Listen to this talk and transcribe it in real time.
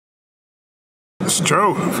It's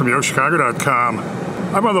Joe from YoChicago.com.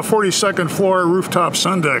 I'm on the 42nd floor rooftop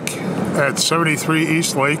sun deck at 73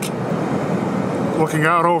 East Lake, looking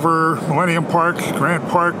out over Millennium Park, Grant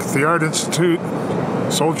Park, the Art Institute,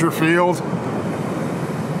 Soldier Field,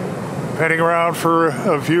 heading around for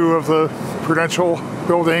a view of the Prudential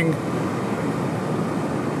building,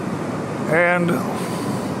 and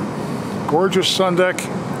gorgeous sun deck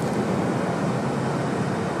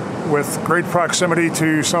with great proximity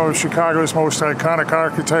to some of Chicago's most iconic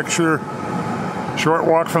architecture. Short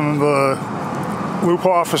walk from the Loop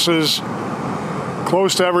offices,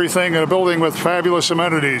 close to everything, in a building with fabulous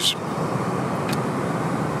amenities.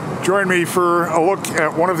 Join me for a look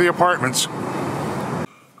at one of the apartments.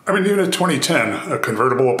 I'm in Unit 2010, a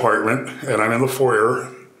convertible apartment, and I'm in the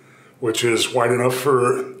foyer, which is wide enough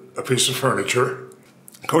for a piece of furniture.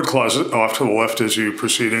 Coat closet off to the left as you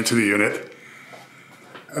proceed into the unit,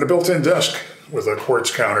 and a built-in desk with a quartz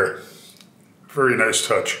counter. Very nice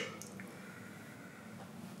touch.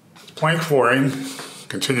 Plank flooring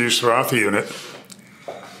continues throughout the unit.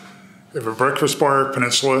 You have a breakfast bar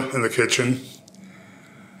peninsula in the kitchen.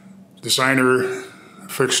 Designer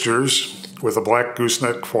fixtures with a black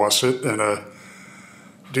gooseneck faucet and a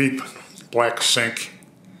deep black sink.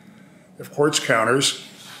 You have quartz counters.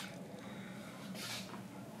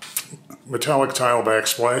 Metallic tile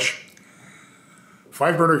backsplash.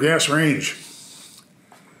 5-burner gas range.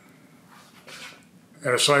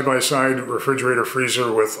 And a side-by-side refrigerator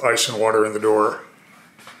freezer with ice and water in the door.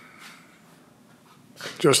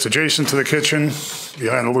 Just adjacent to the kitchen,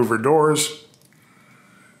 behind the louvered doors,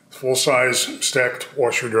 full-size stacked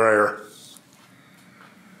washer-dryer.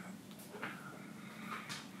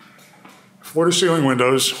 Floor-to-ceiling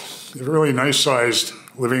windows. A really nice-sized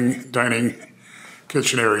living, dining,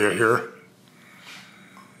 kitchen area here.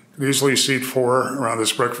 You can easily seat 4 around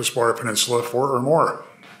this breakfast bar peninsula, 4 or more.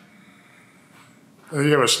 And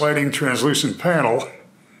you have a sliding translucent panel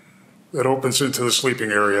that opens into the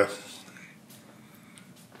sleeping area.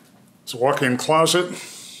 It's a walk-in closet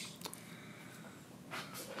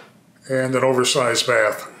and an oversized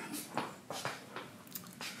bath.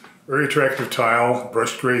 Very attractive tile,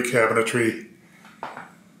 brushed gray cabinetry,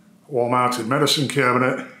 wall-mounted medicine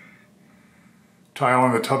cabinet, tile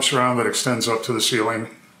in the tub surround that extends up to the ceiling.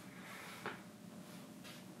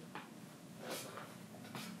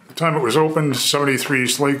 The time it was opened, 73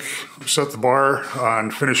 East Lake set the bar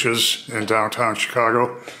on finishes in downtown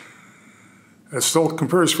Chicago. It still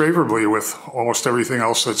compares favorably with almost everything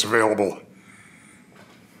else that's available.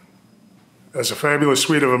 As a fabulous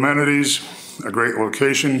suite of amenities, a great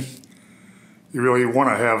location, you really want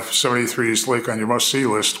to have 73 East Lake on your must-see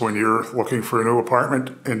list when you're looking for a new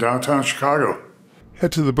apartment in downtown Chicago.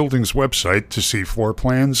 Head to the building's website to see floor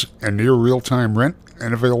plans and near real-time rent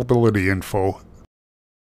and availability info.